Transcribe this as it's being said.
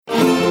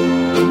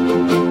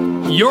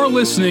You're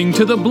listening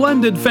to the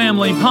Blended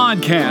Family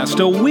Podcast,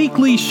 a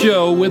weekly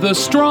show with a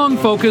strong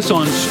focus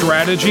on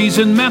strategies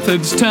and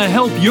methods to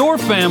help your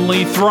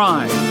family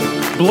thrive.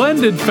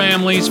 Blended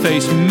families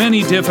face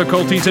many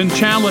difficulties and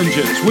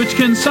challenges, which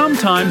can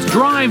sometimes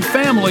drive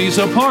families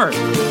apart.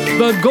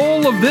 The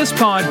goal of this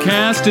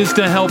podcast is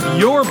to help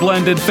your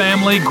blended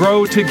family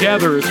grow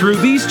together through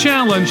these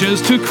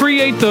challenges to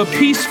create the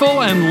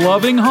peaceful and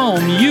loving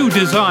home you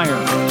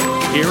desire.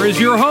 Here is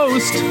your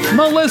host,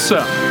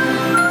 Melissa.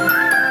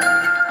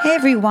 Hey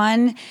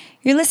everyone,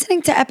 you're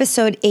listening to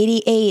episode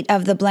 88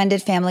 of the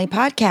Blended Family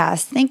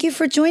Podcast. Thank you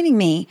for joining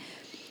me.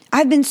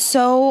 I've been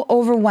so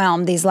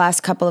overwhelmed these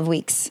last couple of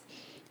weeks.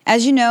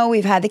 As you know,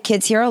 we've had the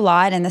kids here a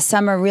lot and the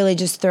summer really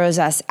just throws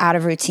us out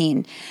of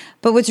routine.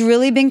 But what's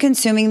really been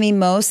consuming me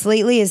most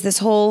lately is this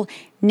whole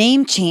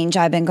name change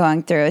I've been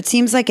going through. It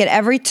seems like at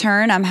every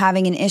turn I'm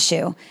having an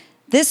issue.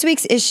 This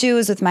week's issue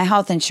is with my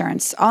health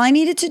insurance. All I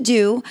needed to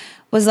do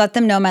was let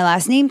them know my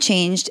last name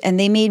changed and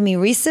they made me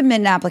resubmit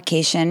an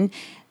application,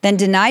 then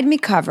denied me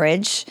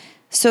coverage.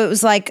 So it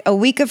was like a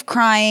week of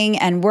crying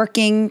and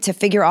working to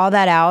figure all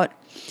that out.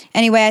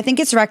 Anyway, I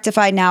think it's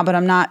rectified now, but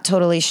I'm not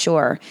totally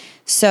sure.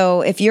 So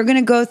if you're going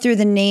to go through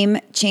the name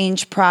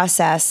change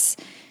process,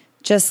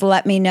 just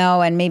let me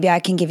know and maybe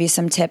I can give you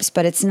some tips,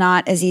 but it's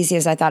not as easy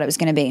as I thought it was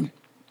going to be.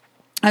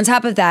 On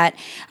top of that,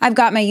 I've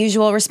got my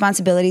usual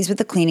responsibilities with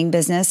the cleaning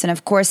business. And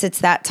of course, it's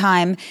that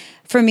time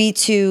for me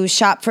to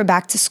shop for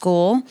back to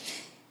school.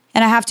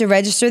 And I have to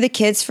register the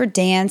kids for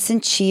dance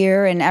and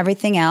cheer and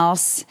everything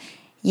else.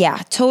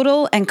 Yeah,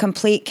 total and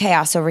complete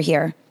chaos over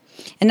here.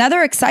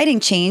 Another exciting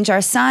change,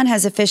 our son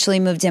has officially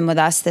moved in with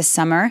us this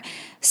summer.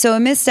 So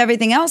amidst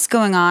everything else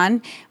going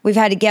on, we've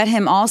had to get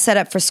him all set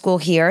up for school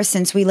here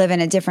since we live in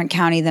a different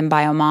county than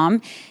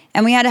BioMom.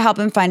 And we had to help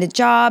him find a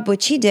job,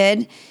 which he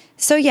did.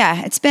 So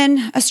yeah, it's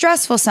been a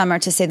stressful summer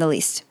to say the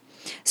least.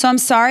 So I'm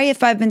sorry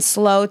if I've been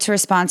slow to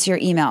respond to your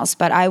emails,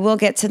 but I will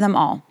get to them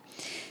all.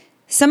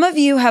 Some of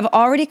you have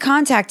already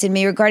contacted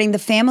me regarding the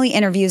family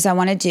interviews I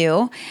want to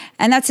do,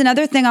 and that's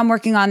another thing I'm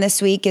working on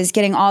this week is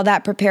getting all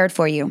that prepared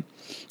for you.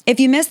 If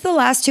you missed the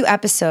last two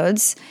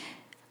episodes,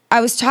 I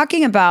was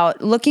talking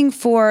about looking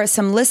for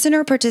some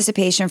listener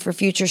participation for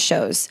future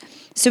shows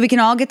so we can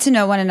all get to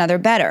know one another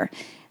better.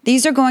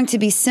 These are going to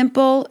be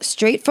simple,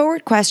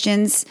 straightforward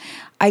questions.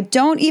 I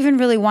don't even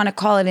really want to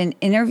call it an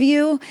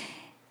interview.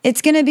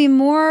 It's going to be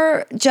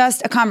more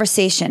just a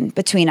conversation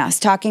between us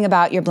talking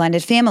about your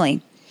blended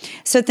family.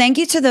 So thank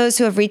you to those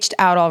who have reached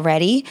out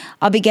already.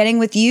 I'll be getting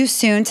with you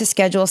soon to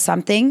schedule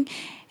something.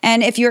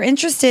 And if you're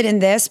interested in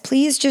this,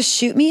 please just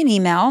shoot me an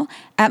email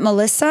at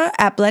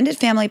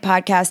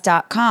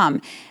melissa@blendedfamilypodcast.com.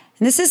 And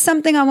this is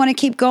something I want to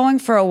keep going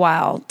for a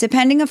while,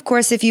 depending, of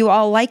course, if you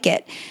all like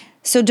it.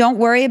 So don't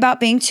worry about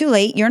being too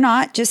late. You're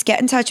not. Just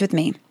get in touch with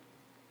me.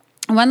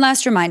 One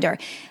last reminder,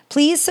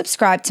 please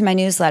subscribe to my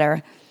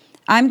newsletter.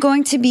 I'm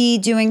going to be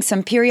doing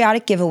some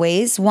periodic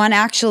giveaways, one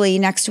actually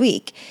next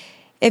week.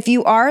 If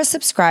you are a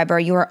subscriber,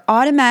 you are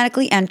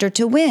automatically entered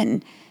to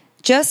win.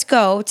 Just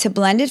go to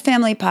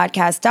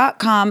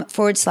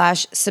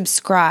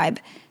blendedfamilypodcast.com/subscribe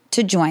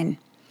to join.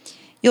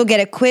 You'll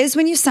get a quiz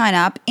when you sign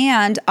up,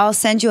 and I'll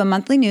send you a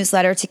monthly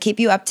newsletter to keep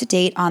you up to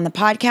date on the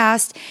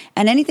podcast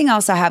and anything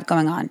else I have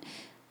going on.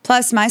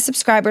 Plus, my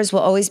subscribers will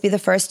always be the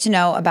first to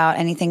know about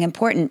anything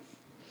important.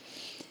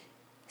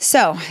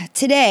 So,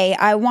 today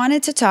I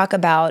wanted to talk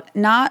about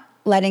not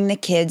letting the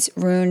kids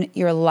ruin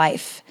your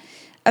life.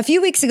 A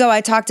few weeks ago,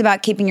 I talked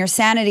about keeping your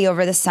sanity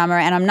over the summer,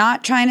 and I'm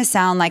not trying to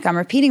sound like I'm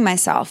repeating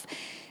myself.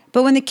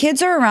 But when the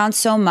kids are around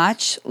so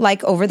much,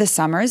 like over the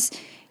summers,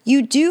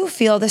 you do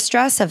feel the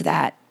stress of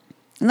that.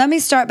 Let me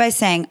start by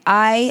saying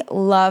I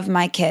love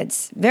my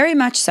kids, very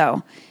much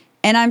so,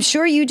 and I'm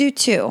sure you do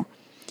too.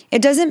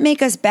 It doesn't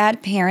make us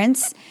bad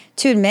parents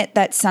to admit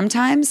that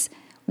sometimes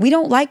we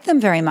don't like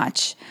them very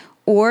much,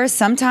 or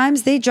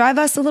sometimes they drive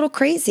us a little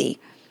crazy.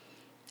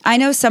 I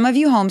know some of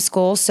you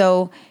homeschool,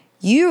 so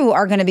you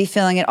are going to be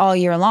feeling it all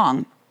year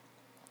long.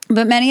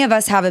 But many of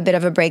us have a bit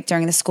of a break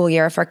during the school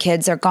year if our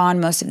kids are gone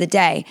most of the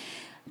day.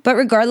 But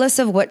regardless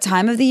of what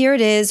time of the year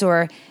it is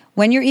or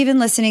when you're even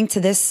listening to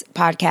this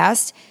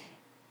podcast,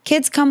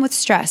 kids come with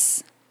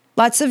stress.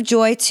 Lots of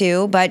joy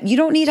too, but you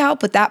don't need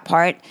help with that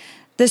part.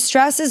 The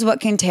stress is what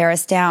can tear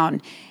us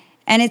down.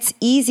 And it's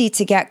easy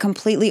to get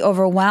completely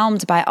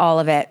overwhelmed by all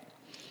of it.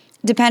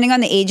 Depending on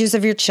the ages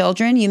of your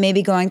children, you may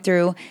be going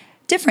through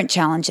different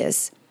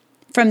challenges.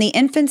 From the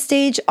infant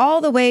stage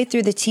all the way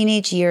through the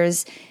teenage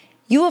years,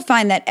 you will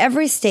find that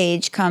every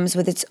stage comes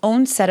with its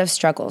own set of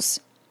struggles.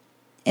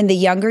 In the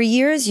younger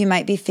years, you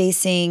might be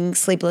facing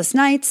sleepless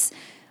nights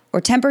or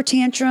temper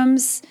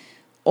tantrums.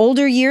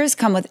 Older years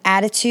come with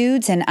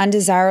attitudes and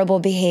undesirable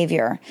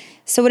behavior.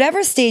 So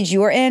whatever stage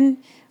you're in,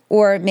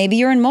 or maybe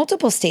you're in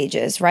multiple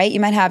stages, right? You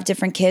might have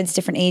different kids,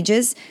 different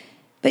ages,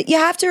 but you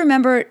have to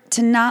remember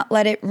to not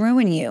let it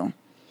ruin you.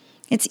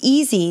 It's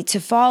easy to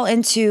fall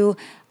into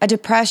a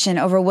depression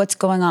over what's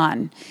going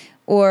on,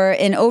 or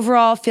an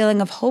overall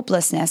feeling of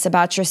hopelessness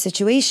about your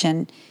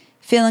situation,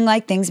 feeling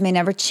like things may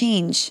never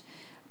change.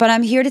 But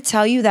I'm here to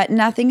tell you that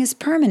nothing is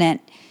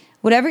permanent.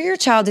 Whatever your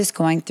child is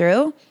going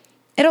through,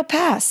 it'll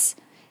pass.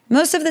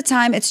 Most of the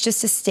time, it's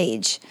just a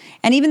stage.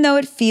 And even though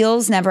it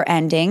feels never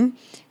ending,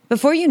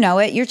 before you know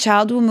it, your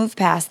child will move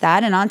past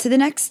that and on to the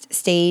next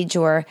stage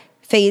or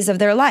phase of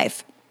their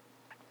life.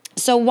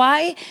 So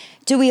why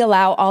do we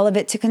allow all of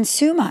it to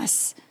consume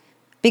us?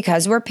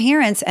 Because we're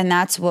parents and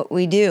that's what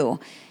we do.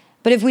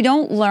 But if we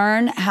don't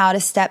learn how to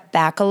step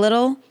back a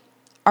little,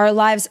 our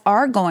lives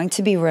are going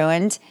to be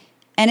ruined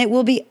and it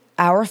will be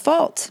our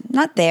fault,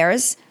 not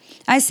theirs.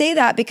 I say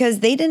that because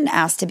they didn't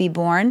ask to be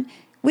born.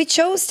 We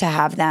chose to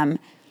have them.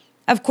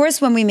 Of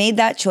course, when we made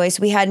that choice,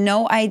 we had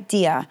no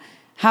idea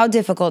how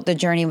difficult the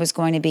journey was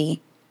going to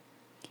be.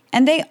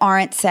 And they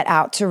aren't set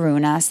out to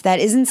ruin us. That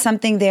isn't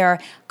something they're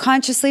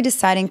consciously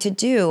deciding to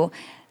do.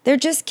 They're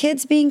just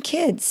kids being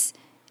kids.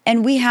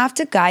 And we have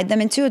to guide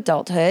them into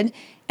adulthood,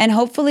 and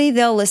hopefully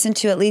they'll listen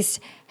to at least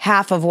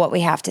half of what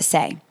we have to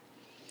say.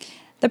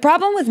 The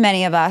problem with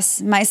many of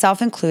us,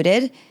 myself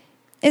included,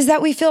 is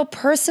that we feel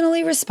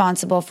personally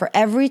responsible for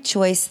every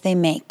choice they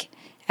make,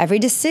 every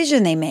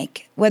decision they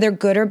make, whether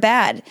good or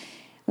bad.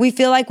 We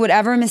feel like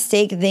whatever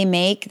mistake they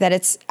make, that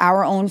it's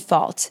our own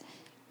fault,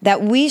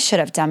 that we should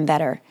have done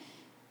better.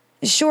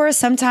 Sure,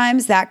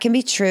 sometimes that can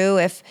be true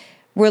if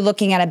we're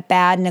looking at a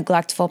bad,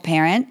 neglectful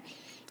parent,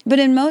 but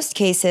in most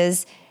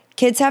cases,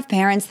 kids have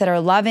parents that are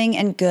loving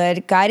and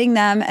good, guiding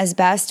them as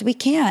best we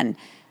can,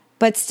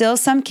 but still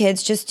some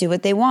kids just do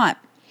what they want.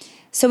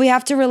 So we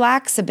have to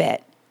relax a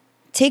bit,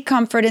 take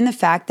comfort in the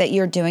fact that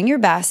you're doing your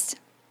best,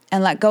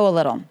 and let go a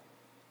little.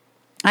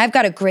 I've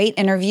got a great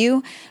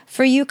interview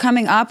for you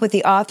coming up with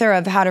the author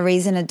of How to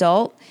Raise an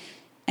Adult,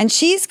 and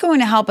she's going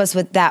to help us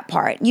with that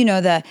part,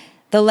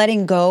 the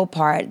letting go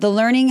part, the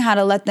learning how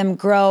to let them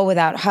grow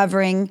without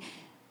hovering.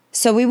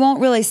 So we won't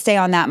really stay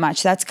on that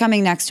much. That's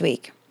coming next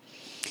week.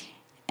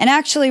 And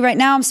actually, right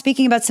now I'm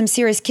speaking about some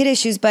serious kid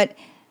issues, but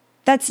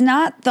that's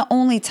not the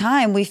only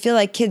time we feel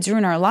like kids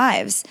ruin our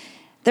lives.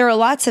 There are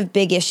lots of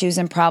big issues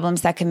and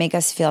problems that can make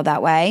us feel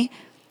that way.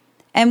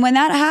 And when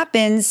that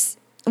happens,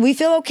 we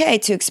feel okay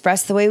to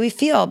express the way we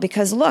feel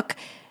because, look,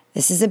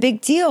 this is a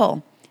big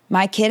deal.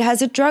 My kid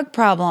has a drug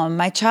problem,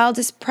 my child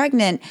is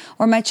pregnant,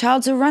 or my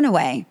child's a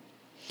runaway.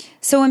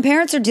 So when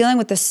parents are dealing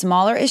with the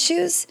smaller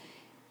issues,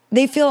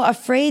 they feel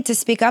afraid to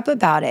speak up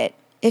about it.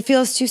 It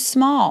feels too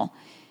small.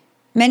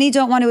 Many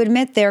don't want to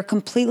admit they're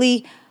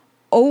completely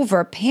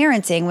over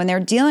parenting when they're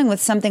dealing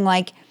with something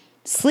like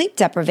sleep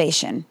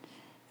deprivation.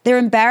 They're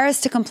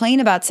embarrassed to complain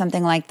about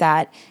something like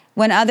that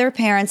when other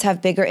parents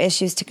have bigger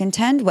issues to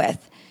contend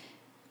with.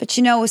 But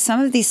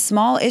some of these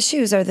small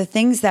issues are the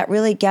things that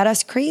really get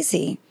us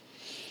crazy.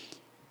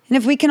 And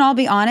if we can all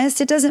be honest,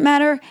 it doesn't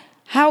matter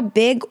how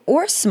big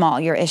or small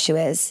your issue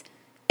is.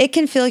 It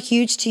can feel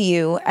huge to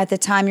you at the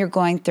time you're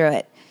going through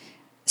it.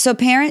 So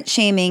parent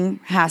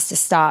shaming has to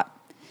stop.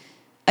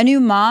 A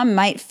new mom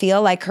might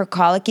feel like her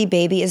colicky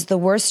baby is the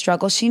worst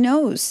struggle she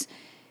knows,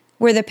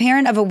 where the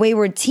parent of a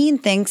wayward teen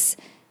thinks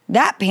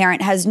that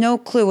parent has no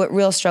clue what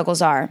real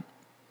struggles are.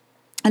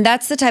 And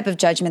that's the type of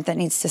judgment that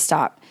needs to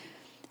stop.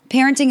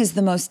 Parenting is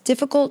the most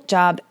difficult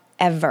job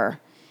ever.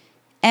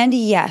 And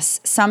yes,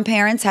 some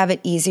parents have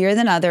it easier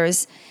than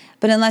others,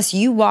 but unless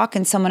you walk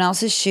in someone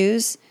else's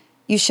shoes,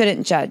 you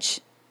shouldn't judge.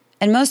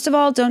 And most of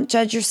all, don't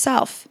judge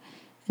yourself.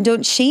 And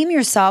don't shame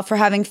yourself for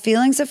having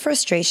feelings of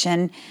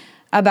frustration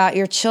about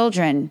your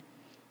children.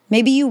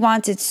 Maybe you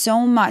wanted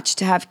so much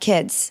to have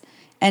kids,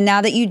 and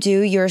now that you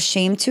do, you're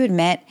ashamed to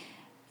admit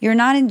you're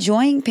not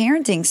enjoying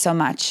parenting so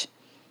much.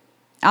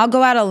 I'll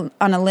go out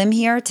on a limb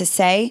here to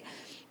say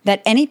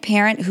that any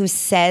parent who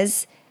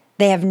says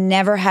they have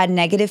never had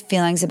negative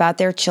feelings about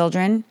their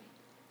children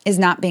is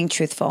not being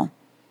truthful.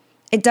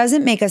 It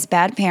doesn't make us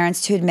bad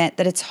parents to admit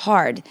that it's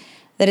hard,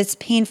 that it's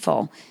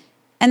painful,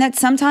 and that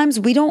sometimes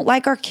we don't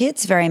like our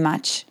kids very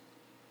much.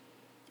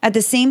 At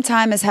the same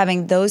time as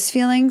having those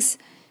feelings,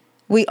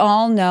 we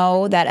all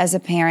know that as a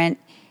parent,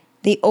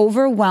 the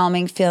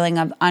overwhelming feeling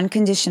of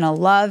unconditional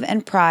love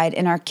and pride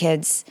in our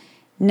kids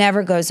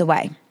never goes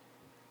away.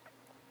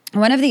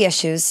 One of the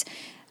issues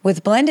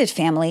with blended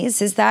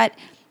families is that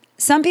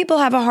some people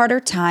have a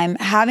harder time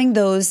having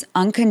those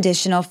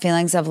unconditional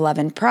feelings of love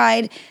and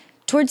pride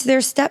towards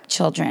their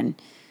stepchildren.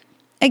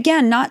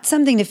 Again, not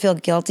something to feel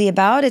guilty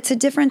about. It's a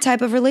different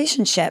type of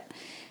relationship.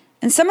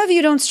 And some of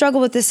you don't struggle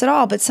with this at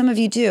all, but some of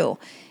you do.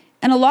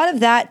 And a lot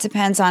of that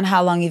depends on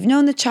how long you've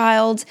known the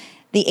child,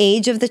 the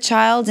age of the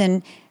child,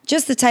 and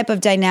just the type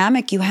of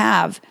dynamic you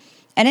have.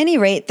 At any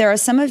rate, there are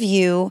some of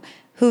you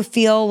who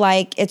feel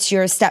like it's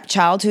your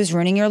stepchild who's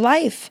ruining your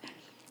life.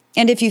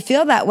 And if you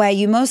feel that way,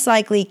 you most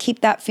likely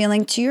keep that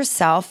feeling to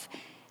yourself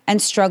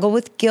and struggle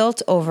with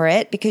guilt over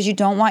it because you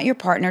don't want your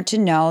partner to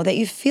know that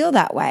you feel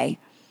that way.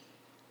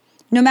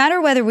 No matter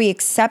whether we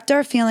accept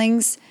our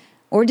feelings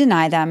or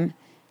deny them,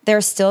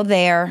 they're still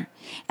there.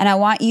 And I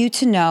want you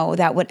to know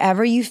that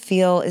whatever you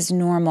feel is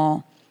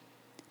normal.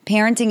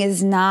 Parenting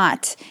is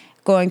not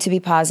going to be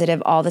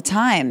positive all the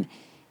time.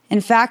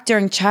 In fact,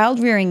 during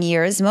child-rearing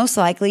years, most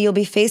likely you'll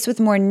be faced with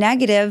more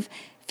negative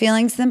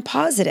feelings than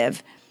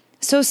positive.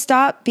 So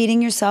stop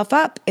beating yourself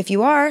up if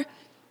you are.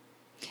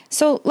 So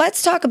So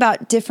let's talk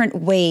about different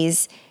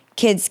ways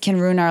kids can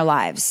ruin our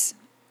lives.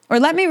 Or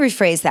let me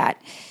rephrase that.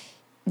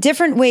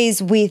 Different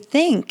ways we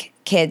think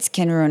kids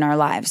can ruin our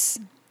lives.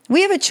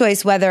 We have a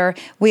choice whether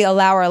we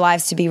allow our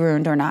lives to be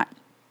ruined or not.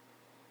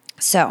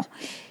 So,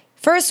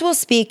 first we'll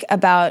speak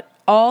about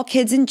all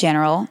kids in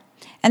general,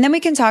 and then we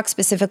can talk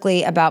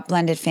specifically about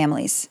blended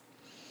families.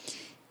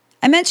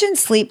 I mentioned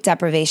sleep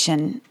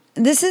deprivation.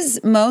 This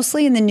is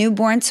mostly in the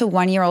newborn to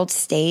 1-year-old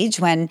stage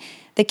when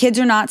the kids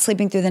are not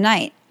sleeping through the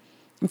night.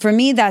 For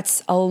me,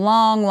 that's a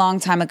long, long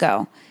time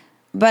ago.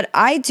 But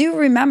I do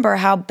remember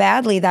how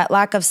badly that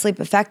lack of sleep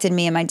affected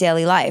me in my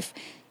daily life.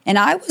 And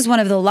I was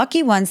one of the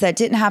lucky ones that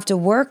didn't have to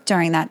work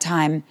during that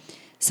time.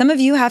 Some of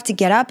you have to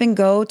get up and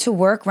go to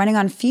work running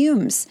on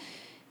fumes.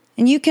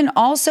 And you can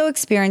also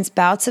experience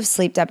bouts of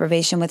sleep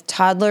deprivation with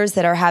toddlers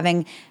that are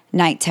having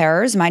night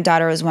terrors. My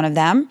daughter is one of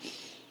them.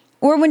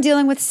 Or when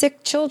dealing with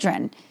sick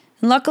children.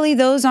 And luckily,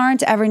 those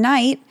aren't every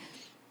night.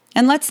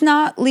 And let's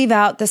not leave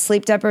out the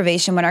sleep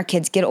deprivation when our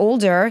kids get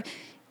older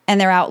and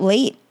they're out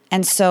late.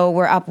 And so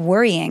we're up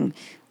worrying,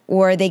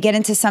 or they get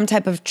into some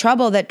type of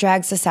trouble that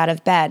drags us out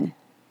of bed.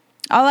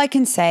 All I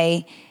can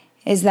say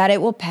is that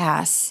it will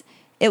pass.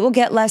 It will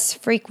get less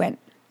frequent.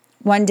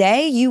 One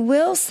day you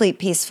will sleep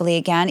peacefully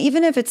again,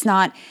 even if it's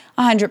not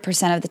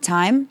 100% of the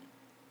time.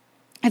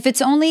 If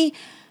it's only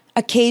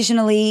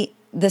occasionally,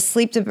 the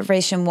sleep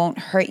deprivation won't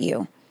hurt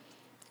you.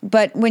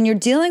 But when you're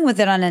dealing with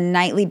it on a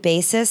nightly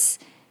basis,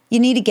 you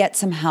need to get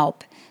some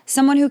help.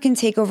 Someone who can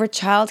take over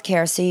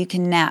childcare so you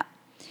can nap.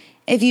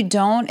 If you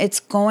don't, it's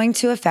going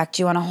to affect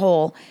you on a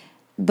whole,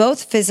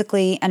 both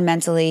physically and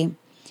mentally,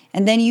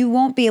 and then you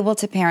won't be able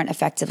to parent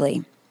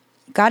effectively.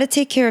 Got to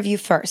take care of you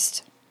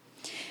first.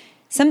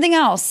 Something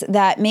else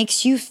that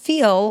makes you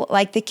feel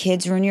like the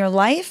kids ruin your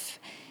life?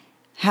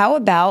 How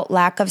about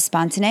lack of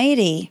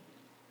spontaneity?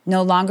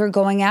 No longer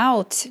going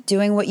out,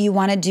 doing what you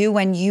want to do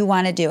when you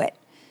want to do it.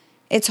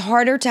 It's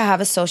harder to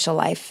have a social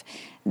life.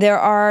 There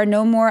are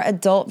no more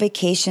adult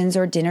vacations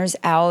or dinners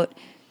out.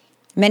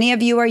 Many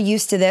of you are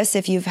used to this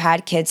if you've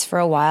had kids for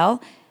a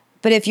while,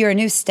 but if you're a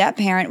new step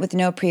parent with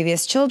no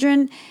previous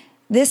children,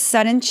 this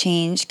sudden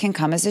change can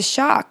come as a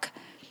shock.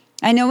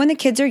 I know when the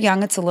kids are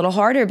young, it's a little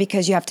harder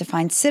because you have to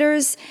find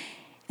sitters,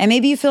 and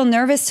maybe you feel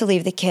nervous to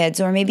leave the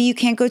kids, or maybe you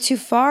can't go too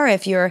far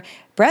if you're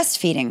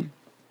breastfeeding.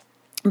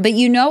 But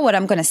you know what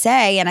I'm going to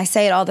say, and I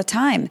say it all the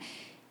time.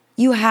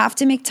 You have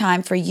to make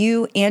time for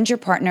you and your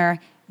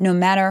partner no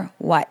matter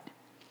what.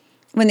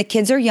 When the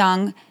kids are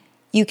young,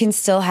 you can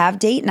still have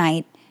date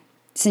night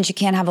since you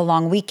can't have a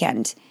long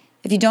weekend.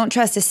 If you don't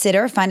trust a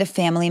sitter, find a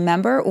family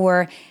member,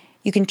 or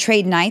you can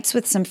trade nights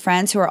with some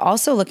friends who are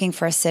also looking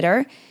for a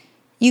sitter.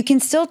 You can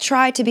still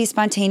try to be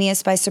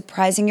spontaneous by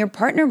surprising your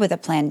partner with a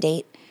planned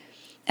date.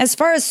 As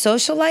far as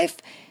social life,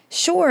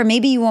 sure,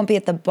 maybe you won't be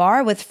at the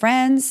bar with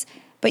friends,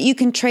 but you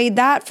can trade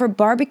that for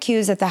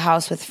barbecues at the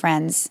house with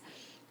friends.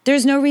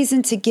 There's no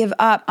reason to give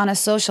up on a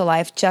social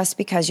life just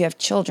because you have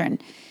children.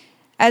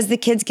 As the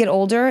kids get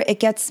older, it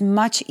gets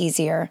much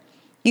easier.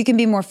 You can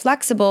be more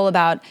flexible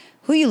about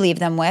who you leave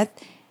them with,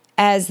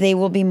 as they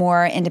will be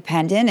more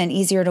independent and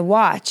easier to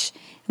watch.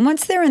 And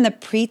once they're in the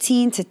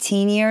preteen to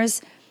teen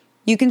years,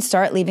 you can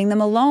start leaving them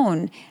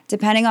alone,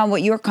 depending on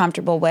what you're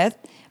comfortable with.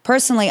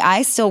 Personally,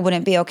 I still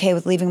wouldn't be okay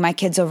with leaving my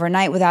kids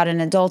overnight without an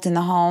adult in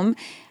the home,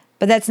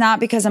 but that's not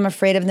because I'm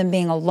afraid of them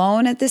being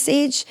alone at this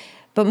age,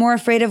 but more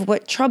afraid of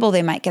what trouble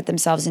they might get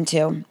themselves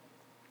into.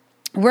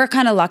 We're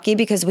kind of lucky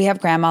because we have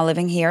grandma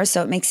living here,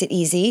 so it makes it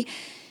easy.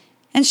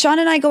 And Sean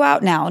and I go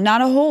out now,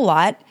 not a whole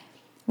lot.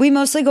 We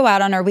mostly go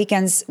out on our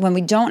weekends when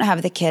we don't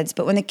have the kids,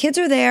 but when the kids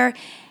are there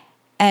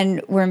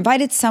and we're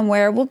invited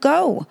somewhere, we'll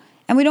go.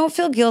 And we don't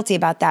feel guilty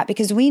about that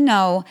because we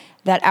know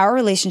that our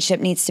relationship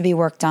needs to be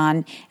worked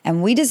on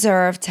and we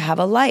deserve to have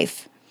a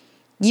life.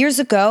 Years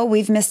ago,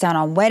 we've missed out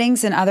on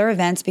weddings and other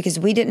events because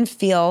we didn't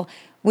feel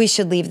we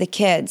should leave the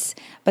kids,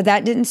 but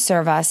that didn't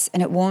serve us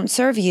and it won't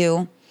serve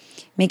you.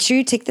 Make sure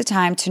you take the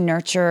time to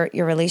nurture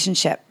your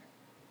relationship.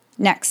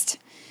 Next,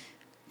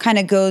 kind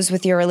of goes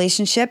with your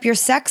relationship, your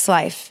sex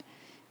life.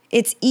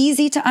 It's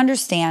easy to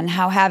understand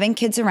how having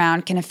kids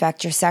around can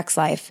affect your sex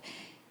life.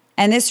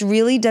 And this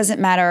really doesn't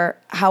matter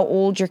how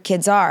old your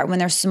kids are. When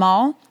they're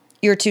small,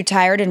 you're too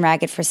tired and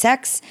ragged for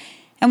sex.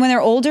 And when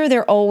they're older,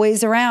 they're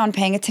always around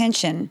paying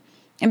attention.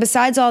 And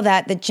besides all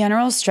that, the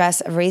general stress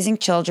of raising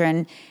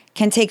children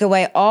can take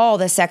away all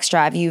the sex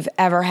drive you've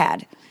ever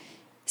had.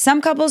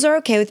 Some couples are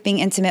okay with being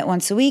intimate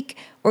once a week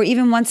or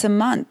even once a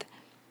month,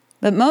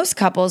 but most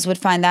couples would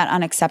find that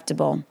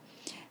unacceptable.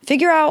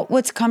 Figure out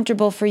what's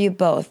comfortable for you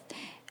both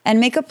and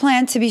make a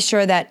plan to be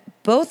sure that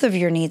both of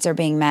your needs are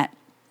being met.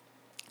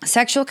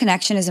 Sexual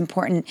connection is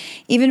important,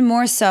 even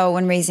more so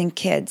when raising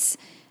kids.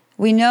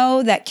 We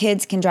know that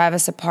kids can drive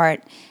us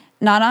apart,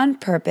 not on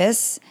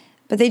purpose,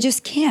 but they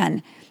just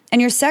can.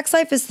 And your sex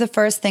life is the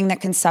first thing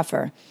that can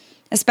suffer,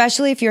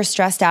 especially if you're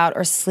stressed out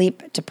or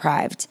sleep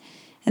deprived.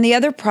 And the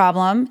other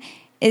problem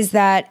is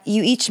that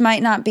you each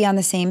might not be on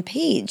the same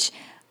page.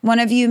 One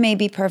of you may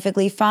be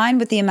perfectly fine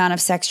with the amount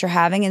of sex you're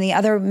having, and the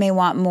other may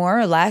want more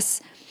or less.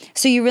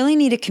 So you really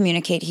need to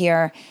communicate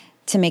here.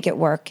 to make it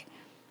work,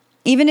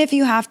 even if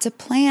you have to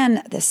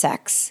plan the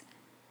sex.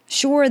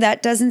 Sure,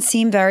 that doesn't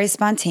seem very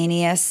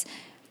spontaneous,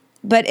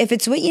 but if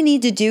it's what you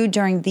need to do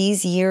during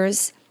these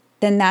years,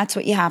 then that's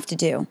what you have to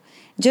do.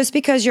 Just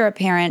because you're a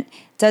parent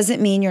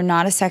doesn't mean you're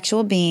not a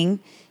sexual being.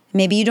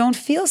 Maybe you don't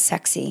feel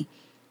sexy.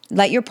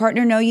 Let your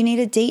partner know you need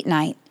a date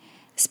night.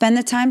 Spend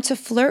the time to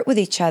flirt with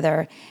each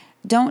other.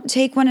 Don't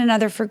take one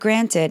another for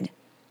granted.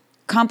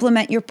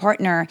 Compliment your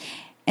partner,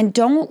 and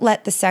don't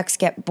let the sex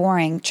get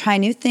boring. Try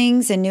new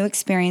things and new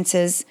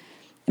experiences.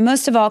 And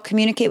most of all,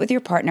 communicate with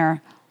your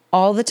partner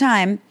all the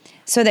time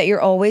so that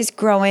you're always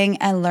growing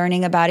and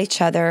learning about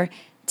each other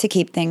to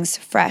keep things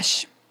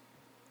fresh.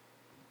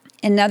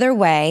 Another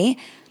way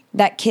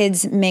that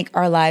kids make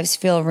our lives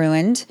feel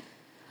ruined,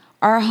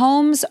 our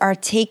homes are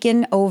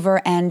taken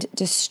over and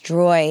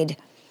destroyed.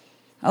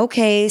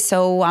 Okay,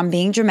 so I'm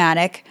being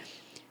dramatic,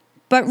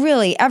 but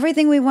really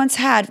everything we once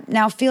had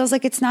now feels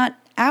like it's not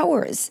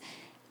ours.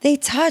 They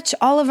touch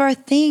all of our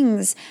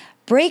things,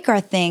 break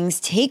our things,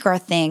 take our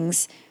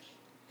things.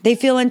 They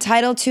feel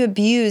entitled to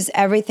abuse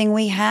everything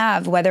we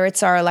have, whether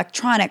it's our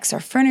electronics, our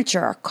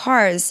furniture, our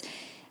cars.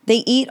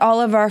 They eat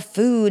all of our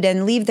food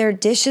and leave their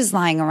dishes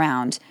lying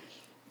around.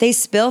 They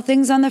spill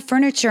things on the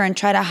furniture and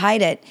try to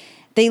hide it.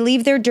 They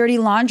leave their dirty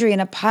laundry in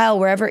a pile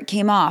wherever it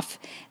came off.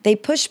 They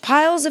push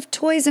piles of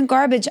toys and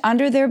garbage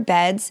under their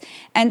beds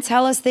and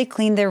tell us they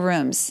clean their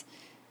rooms.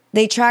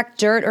 They track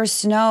dirt or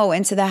snow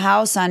into the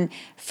house on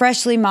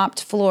freshly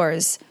mopped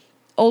floors.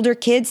 Older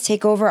kids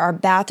take over our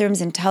bathrooms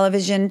and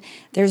television.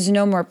 There's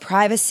no more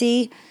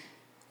privacy.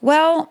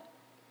 Well,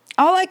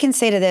 all I can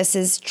say to this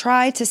is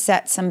try to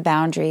set some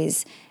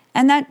boundaries.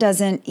 And that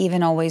doesn't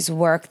even always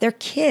work. They're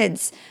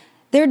kids.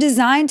 They're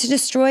designed to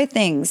destroy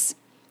things.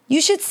 You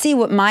should see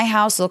what my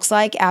house looks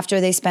like after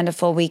they spend a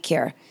full week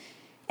here.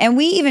 And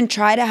we even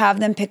try to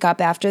have them pick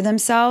up after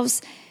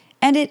themselves,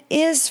 and it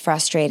is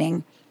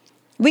frustrating.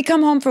 We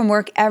come home from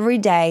work every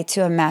day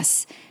to a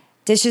mess.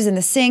 Dishes in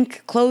the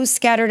sink, clothes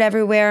scattered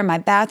everywhere, my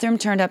bathroom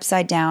turned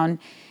upside down.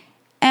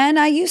 And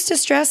I used to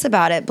stress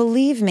about it,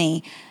 believe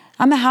me.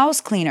 I'm a house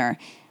cleaner,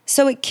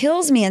 so it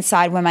kills me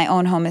inside when my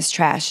own home is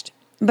trashed.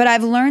 But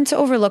I've learned to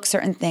overlook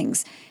certain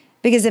things,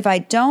 because if I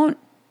don't,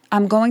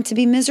 I'm going to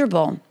be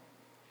miserable.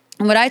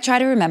 And what I try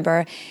to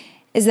remember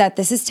is that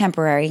this is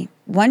temporary.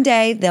 One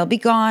day they'll be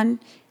gone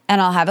and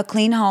I'll have a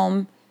clean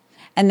home,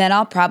 and then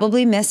I'll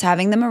probably miss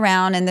having them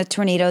around in the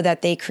tornado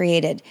that they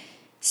created.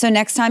 So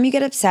next time you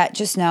get upset,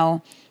 just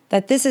know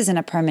that this isn't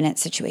a permanent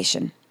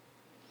situation.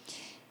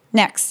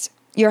 Next,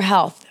 your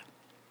health.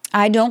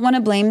 I don't want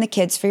to blame the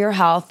kids for your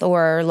health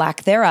or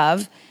lack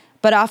thereof,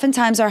 but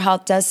oftentimes our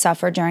health does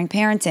suffer during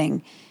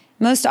parenting.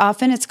 Most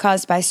often it's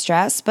caused by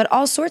stress, but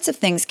all sorts of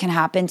things can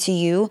happen to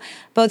you,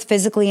 both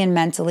physically and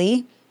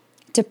mentally.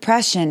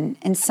 Depression,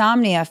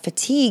 insomnia,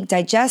 fatigue,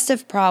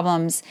 digestive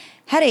problems,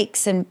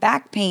 headaches, and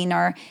back pain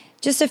are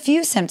just a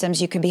few symptoms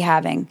you could be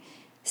having.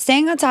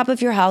 Staying on top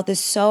of your health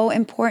is so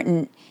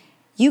important.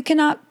 You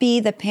cannot be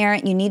the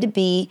parent you need to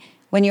be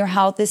when your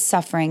health is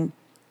suffering.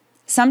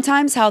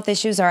 Sometimes health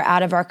issues are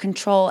out of our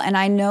control, and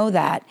I know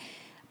that.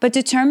 But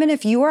determine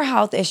if your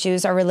health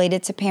issues are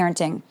related to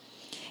parenting.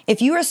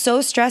 If you are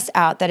so stressed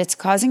out that it's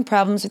causing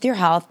problems with your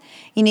health,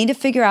 you need to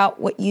figure out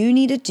what you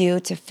need to do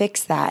to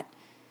fix that.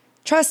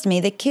 Trust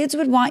me, the kids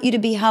would want you to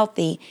be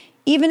healthy,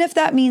 even if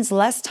that means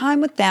less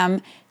time with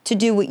them to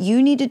do what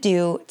you need to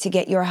do to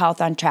get your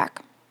health on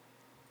track.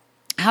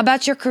 How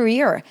about your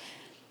career?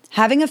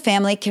 Having a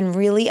family can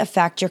really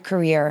affect your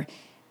career.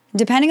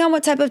 Depending on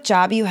what type of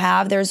job you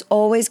have, there's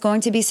always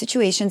going to be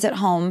situations at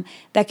home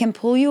that can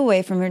pull you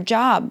away from your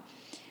job.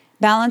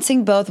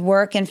 Balancing both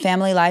work and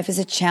family life is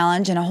a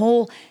challenge and a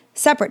whole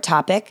separate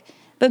topic,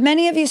 but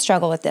many of you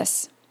struggle with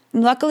this.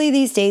 Luckily,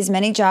 these days,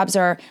 many jobs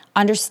are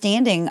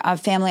understanding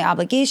of family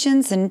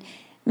obligations, and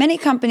many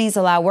companies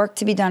allow work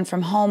to be done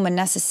from home when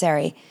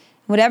necessary.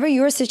 Whatever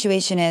your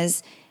situation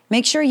is,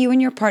 make sure you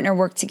and your partner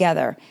work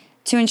together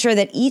to ensure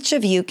that each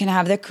of you can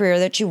have the career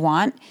that you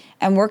want,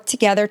 and work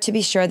together to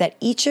be sure that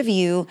each of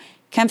you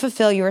can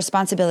fulfill your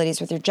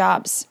responsibilities with your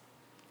jobs.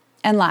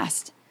 And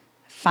last,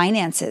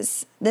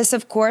 finances. This,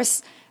 of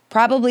course,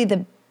 probably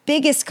the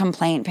biggest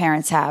complaint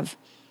parents have.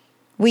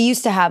 We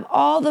used to have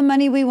all the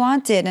money we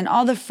wanted and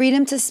all the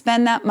freedom to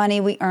spend that money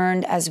we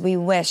earned as we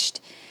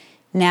wished.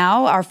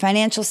 Now our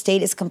financial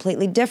state is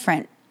completely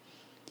different.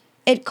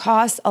 It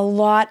costs a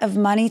lot of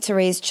money to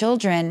raise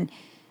children.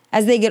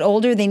 As they get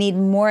older, they need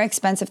more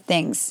expensive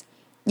things.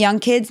 Young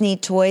kids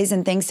need toys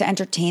and things to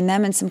entertain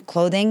them and some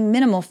clothing,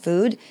 minimal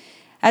food.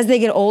 As they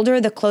get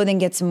older, the clothing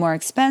gets more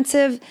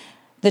expensive.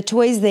 The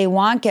toys they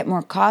want get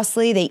more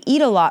costly. They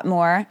eat a lot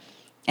more.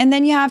 And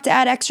then you have to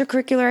add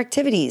extracurricular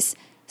activities,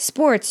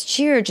 sports,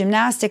 cheer,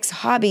 gymnastics,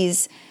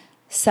 hobbies,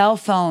 cell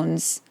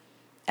phones.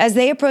 As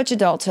they approach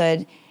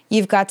adulthood,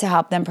 you've got to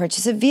help them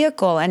purchase a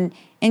vehicle and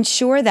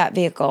insure that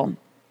vehicle.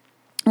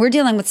 We're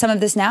dealing with some of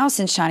this now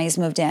since Shani's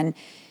moved in.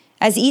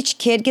 As each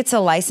kid gets a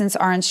license,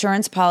 our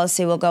insurance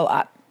policy will go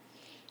up.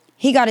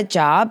 He got a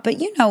job, but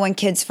you know when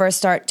kids first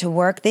start to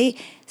work, they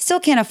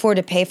still can't afford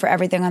to pay for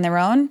everything on their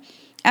own.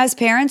 As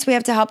parents, we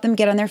have to help them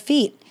get on their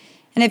feet.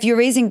 And if you're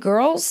raising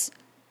girls,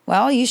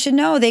 well, you should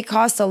know they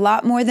cost a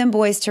lot more than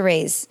boys to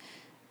raise.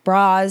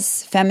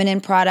 Bras,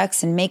 feminine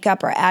products, and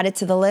makeup are added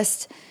to the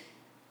list.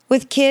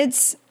 With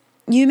kids,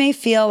 you may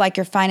feel like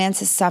your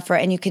finances suffer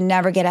and you can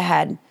never get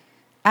ahead.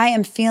 I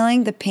am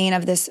feeling the pain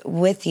of this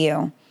with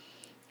you.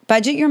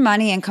 Budget your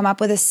money and come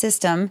up with a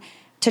system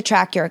to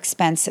track your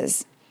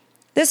expenses.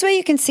 This way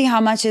you can see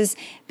how much is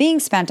being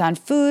spent on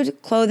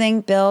food,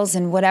 clothing, bills,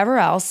 and whatever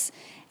else,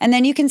 and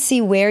then you can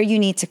see where you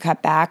need to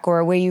cut back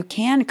or where you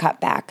can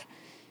cut back.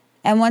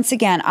 And once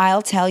again,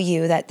 I'll tell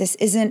you that this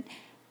isn't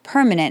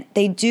permanent.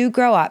 They do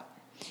grow up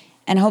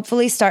and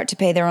hopefully start to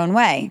pay their own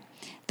way.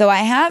 Though I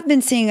have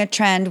been seeing a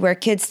trend where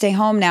kids stay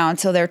home now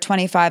until they're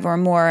 25 or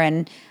more,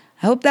 and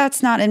I hope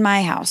that's not in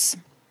my house.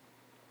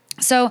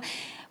 So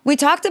we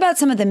talked about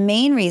some of the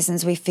main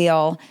reasons we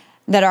feel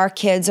that our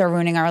kids are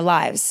ruining our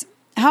lives.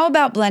 How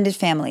about blended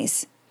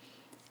families?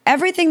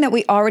 Everything that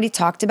we already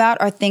talked about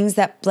are things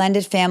that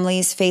blended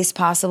families face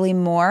possibly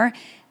more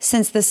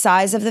since the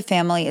size of the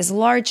family is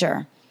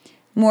larger.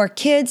 More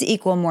kids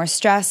equal more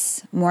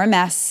stress, more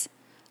mess,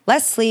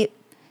 less sleep,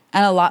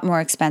 and a lot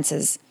more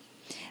expenses.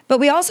 But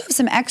we also have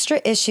some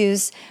extra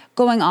issues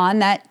going on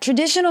that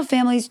traditional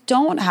families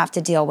don't have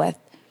to deal with.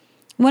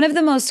 One of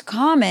the most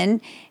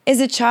common is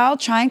a child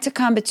trying to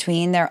come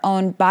between their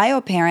own bio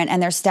parent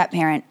and their step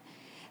parent.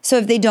 So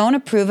if they don't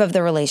approve of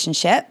the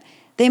relationship,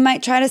 they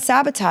might try to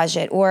sabotage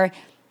it, or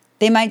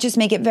they might just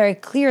make it very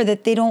clear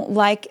that they don't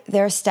like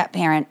their step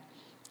parent.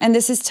 And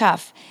this is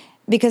tough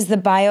because the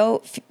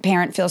bio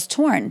parent feels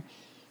torn.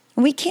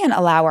 We can't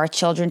allow our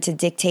children to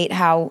dictate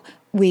how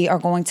we are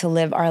going to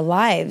live our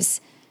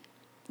lives.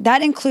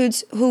 That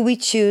includes who we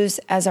choose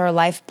as our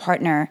life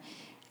partner.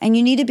 And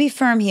you need to be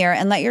firm here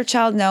and let your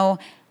child know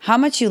how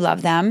much you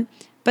love them,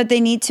 but they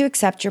need to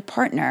accept your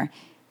partner.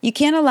 You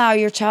can't allow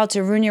your child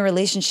to ruin your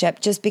relationship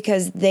just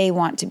because they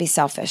want to be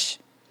selfish.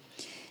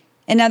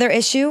 Another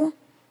issue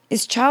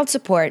is child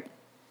support.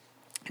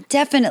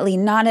 Definitely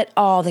not at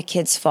all the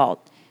kid's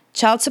fault.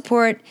 Child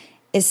support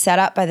is set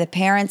up by the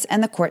parents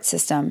and the court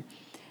system.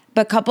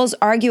 But couples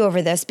argue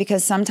over this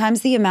because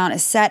sometimes the amount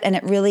is set and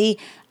it really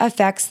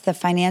affects the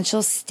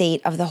financial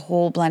state of the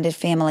whole blended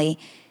family.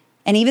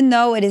 And even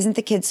though it isn't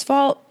the kid's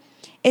fault,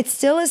 it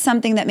still is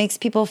something that makes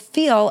people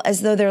feel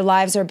as though their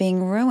lives are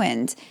being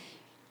ruined.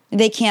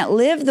 They can't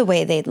live the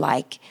way they'd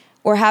like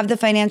or have the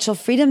financial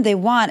freedom they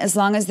want as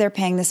long as they're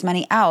paying this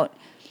money out.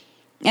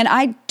 And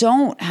I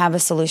don't have a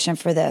solution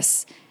for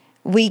this.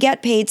 We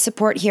get paid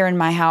support here in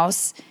my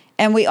house,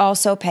 and we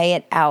also pay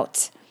it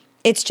out.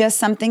 It's just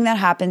something that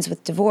happens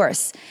with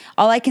divorce.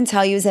 All I can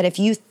tell you is that if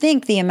you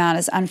think the amount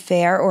is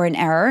unfair or an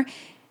error,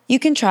 you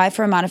can try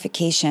for a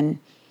modification.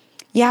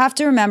 You have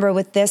to remember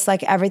with this,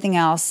 like everything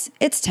else,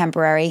 it's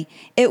temporary.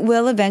 It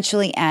will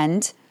eventually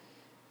end,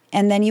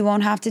 and then you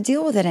won't have to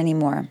deal with it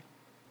anymore.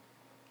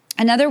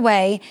 Another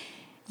way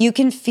you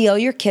can feel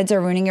your kids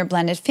are ruining your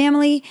blended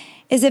family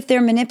is if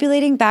they're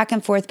manipulating back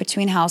and forth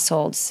between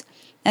households.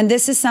 And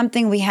this is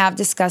something we have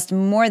discussed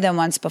more than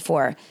once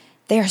before.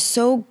 They are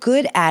so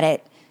good at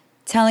it,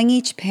 telling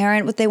each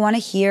parent what they want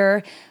to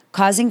hear,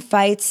 causing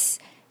fights,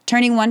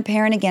 turning one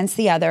parent against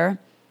the other.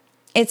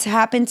 It's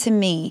happened to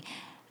me.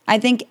 I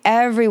think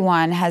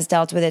everyone has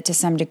dealt with it to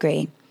some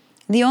degree.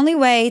 The only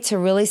way to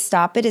really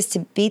stop it is to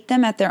beat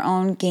them at their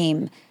own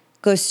game.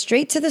 Go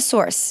straight to the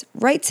source,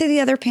 right to the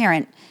other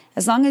parent,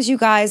 as long as you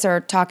guys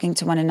are talking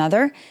to one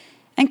another,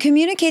 and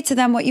communicate to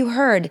them what you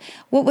heard,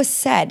 what was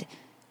said.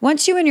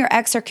 Once you and your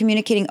ex are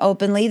communicating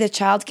openly, the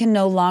child can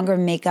no longer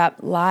make up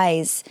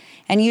lies.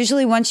 And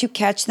usually once you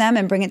catch them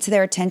and bring it to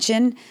their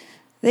attention,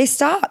 they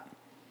stop.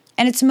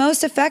 And it's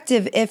most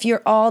effective if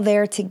you're all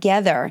there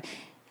together.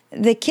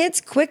 The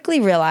kids quickly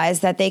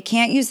realize that they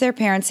can't use their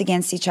parents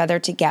against each other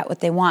to get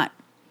what they want.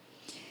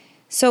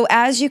 So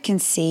as you can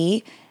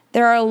see,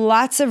 there are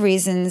lots of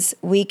reasons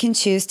we can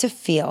choose to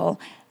feel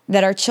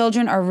that our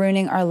children are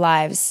ruining our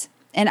lives.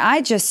 And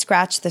I just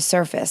scratched the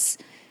surface.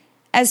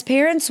 As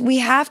parents, we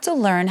have to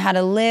learn how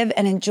to live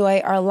and enjoy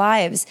our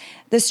lives.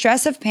 The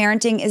stress of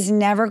parenting is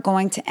never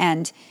going to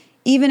end,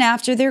 even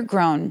after they're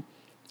grown.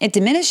 It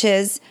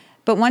diminishes,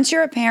 but once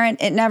you're a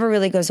parent, it never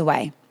really goes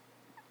away.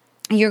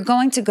 You're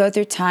going to go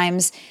through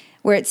times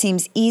where it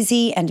seems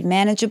easy and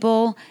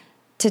manageable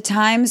to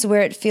times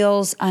where it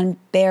feels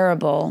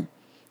unbearable.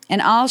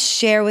 And I'll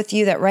share with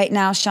you that right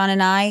now, Sean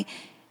and I,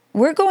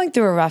 we're going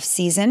through a rough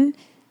season.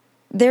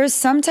 There's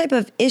some type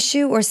of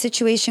issue or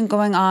situation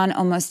going on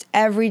almost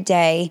every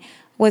day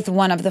with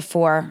one of the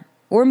four,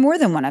 or more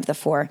than one of the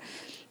four.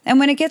 And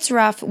when it gets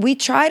rough, we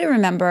try to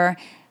remember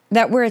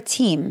that we're a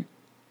team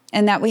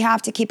and that we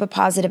have to keep a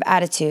positive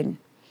attitude.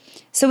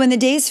 So when the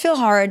days feel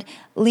hard,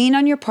 lean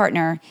on your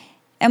partner.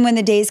 And when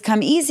the days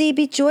come easy,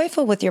 be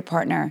joyful with your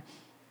partner.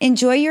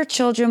 Enjoy your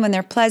children when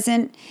they're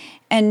pleasant,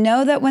 and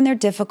know that when they're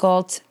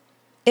difficult,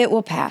 it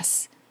will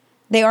pass.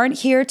 They aren't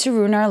here to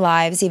ruin our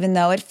lives, even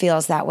though it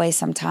feels that way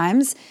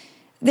sometimes.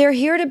 They're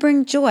here to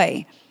bring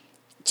joy,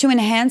 to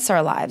enhance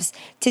our lives,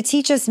 to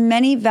teach us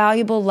many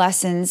valuable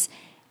lessons,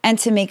 and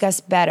to make us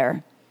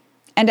better.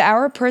 And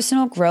our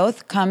personal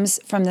growth comes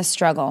from the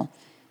struggle.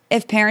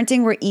 If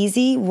parenting were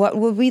easy, what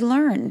would we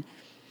learn?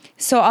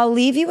 So I'll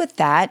leave you with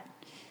that.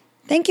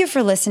 Thank you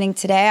for listening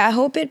today. I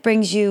hope it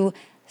brings you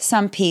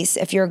some peace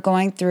if you're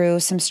going through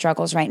some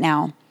struggles right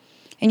now.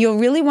 And you'll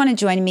really want to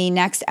join me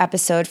next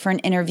episode for an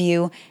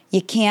interview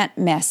you can't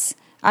miss.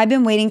 I've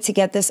been waiting to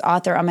get this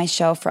author on my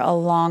show for a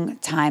long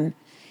time.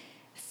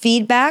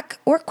 Feedback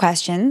or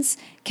questions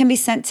can be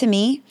sent to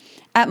me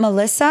at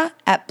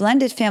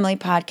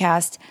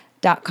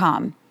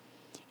melissa@blendedfamilypodcast.com.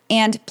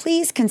 And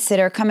please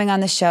consider coming on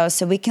the show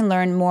so we can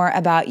learn more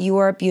about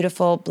your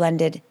beautiful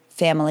blended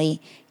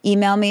family.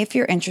 Email me if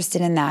you're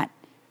interested in that.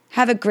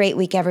 Have a great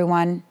week,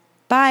 everyone.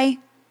 Bye.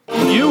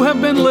 You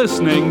have been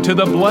listening to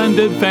the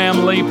Blended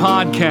Family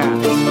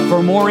Podcast.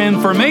 For more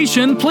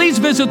information, please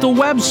visit the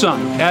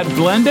website at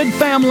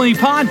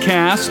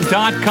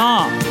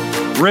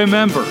blendedfamilypodcast.com.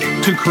 Remember,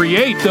 to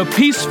create the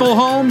peaceful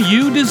home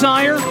you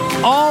desire,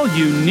 all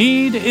you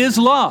need is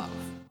love.